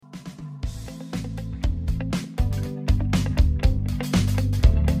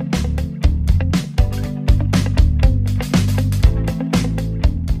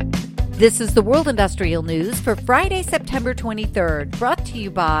This is the World Industrial News for Friday, September 23rd, brought to you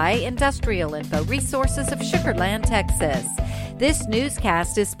by Industrial Info Resources of Sugar Land, Texas. This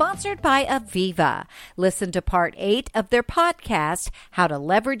newscast is sponsored by Aviva. Listen to Part 8 of their podcast, How to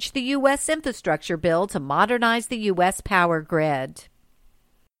Leverage the U.S. Infrastructure Bill to Modernize the U.S. Power Grid.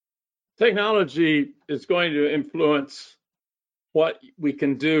 Technology is going to influence what we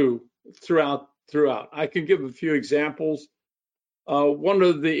can do throughout. I can give a few examples. One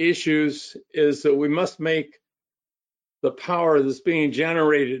of the issues is that we must make the power that's being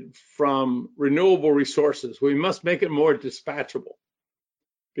generated from renewable resources, we must make it more dispatchable.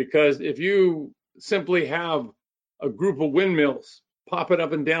 Because if you simply have a group of windmills popping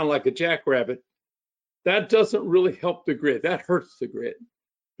up and down like a jackrabbit, that doesn't really help the grid. That hurts the grid.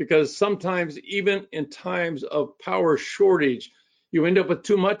 Because sometimes, even in times of power shortage, you end up with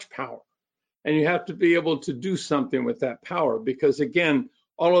too much power. And you have to be able to do something with that power because, again,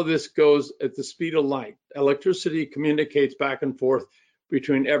 all of this goes at the speed of light. Electricity communicates back and forth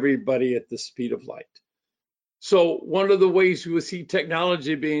between everybody at the speed of light. So one of the ways we see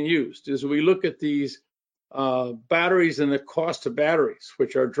technology being used is we look at these batteries and the cost of batteries,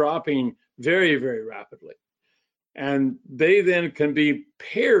 which are dropping very, very rapidly. And they then can be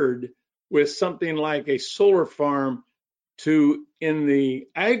paired with something like a solar farm to, in the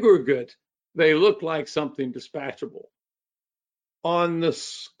aggregate, they look like something dispatchable. On the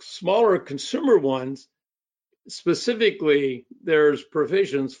smaller consumer ones, specifically, there's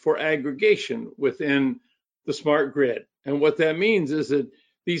provisions for aggregation within the smart grid. And what that means is that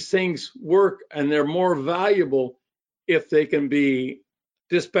these things work and they're more valuable if they can be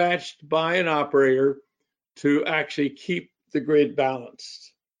dispatched by an operator to actually keep the grid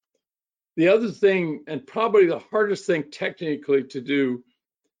balanced. The other thing, and probably the hardest thing technically to do,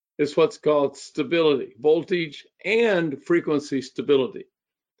 is what's called stability, voltage and frequency stability.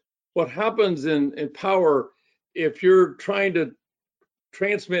 What happens in power, if you're trying to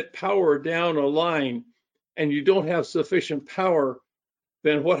transmit power down a line and you don't have sufficient power,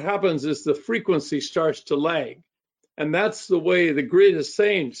 then what happens is the frequency starts to lag. And that's the way the grid is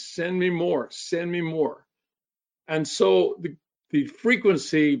saying, send me more, send me more. And so the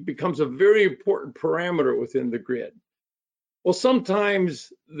frequency becomes a very important parameter within the grid. Well,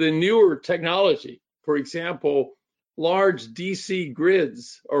 sometimes the newer technology, for example, large DC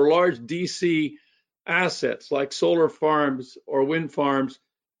grids or large DC assets like solar farms or wind farms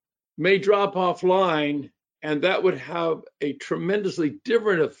may drop offline, and that would have a tremendously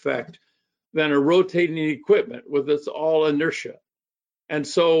different effect than a rotating equipment with its all inertia. And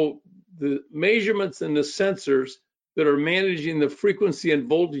so the measurements and the sensors that are managing the frequency and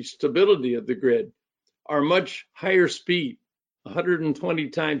voltage stability of the grid are much higher speed, 120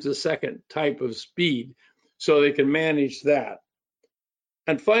 times a second type of speed, so they can manage that.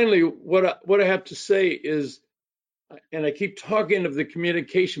 And finally, what I have to say is, and I keep talking of the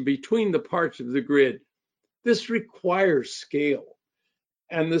communication between the parts of the grid, this requires scale.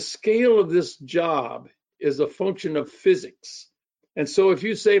 And the scale of this job is a function of physics. And so if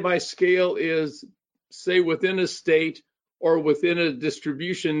you say my scale is, say, within a state or within a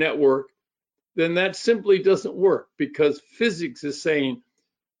distribution network, then that simply doesn't work because physics is saying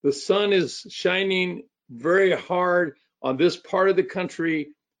the sun is shining very hard on this part of the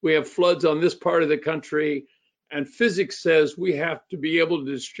country. We have floods on this part of the country. And physics says we have to be able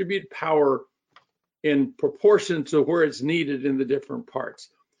to distribute power in proportion to where it's needed in the different parts.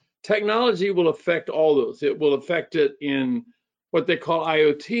 Technology will affect all those. It will affect it in what they call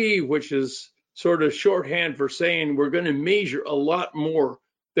IoT, which is sort of shorthand for saying we're going to measure a lot more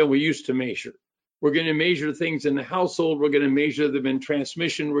than we used to measure. We're going to measure things in the household. We're going to measure them in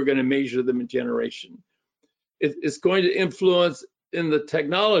transmission. We're going to measure them in generation. It's going to influence in the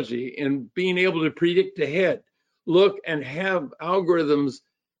technology in being able to predict ahead, look and have algorithms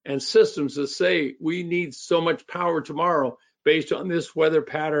and systems that say we need so much power tomorrow based on this weather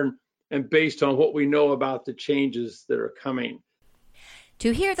pattern and based on what we know about the changes that are coming.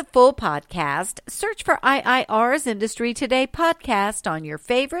 To hear the full podcast, search for IIR's Industry Today podcast on your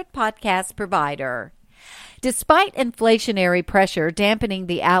favorite podcast provider. Despite inflationary pressure dampening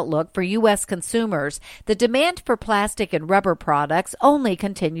the outlook for U.S. consumers, the demand for plastic and rubber products only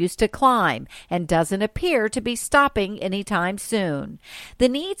continues to climb and doesn't appear to be stopping anytime soon. The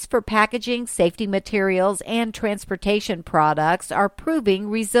needs for packaging, safety materials, and transportation products are proving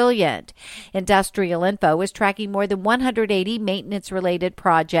resilient. Industrial Info is tracking more than 180 maintenance-related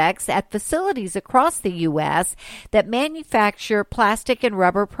projects at facilities across the U.S. that manufacture plastic and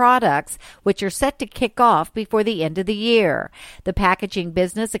rubber products, which are set to kick off off before the end of the year. The packaging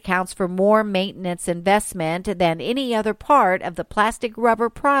business accounts for more maintenance investment than any other part of the plastic rubber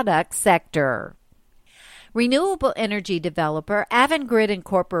products sector. Renewable energy developer Avangrid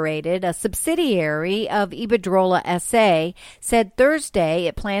Incorporated, a subsidiary of Iberdrola SA, said Thursday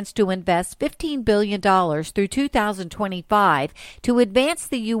it plans to invest $15 billion through 2025 to advance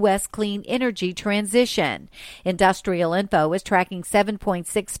the U.S. clean energy transition. Industrial Info is tracking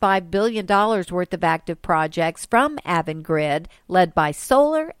 $7.65 billion worth of active projects from Avangrid, led by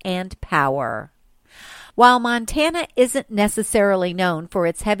solar and power. While Montana isn't necessarily known for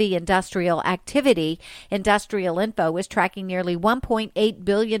its heavy industrial activity, Industrial Info is tracking nearly $1.8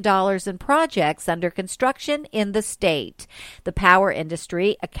 billion in projects under construction in the state. The power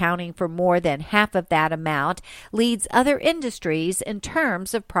industry, accounting for more than half of that amount, leads other industries in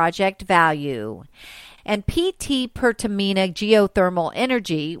terms of project value. And PT Pertamina Geothermal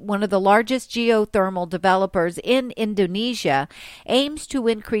Energy, one of the largest geothermal developers in Indonesia, aims to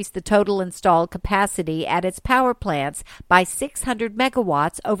increase the total installed capacity at its power plants by 600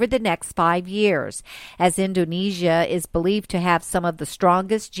 megawatts over the next 5 years. As Indonesia is believed to have some of the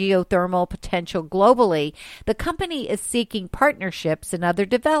strongest geothermal potential globally, the company is seeking partnerships in other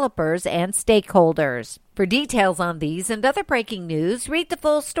developers and stakeholders. For details on these and other breaking news, read the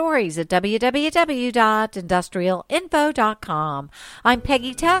full stories at www.industrialinfo.com. I'm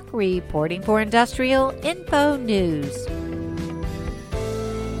Peggy Tuck, reporting for Industrial Info News.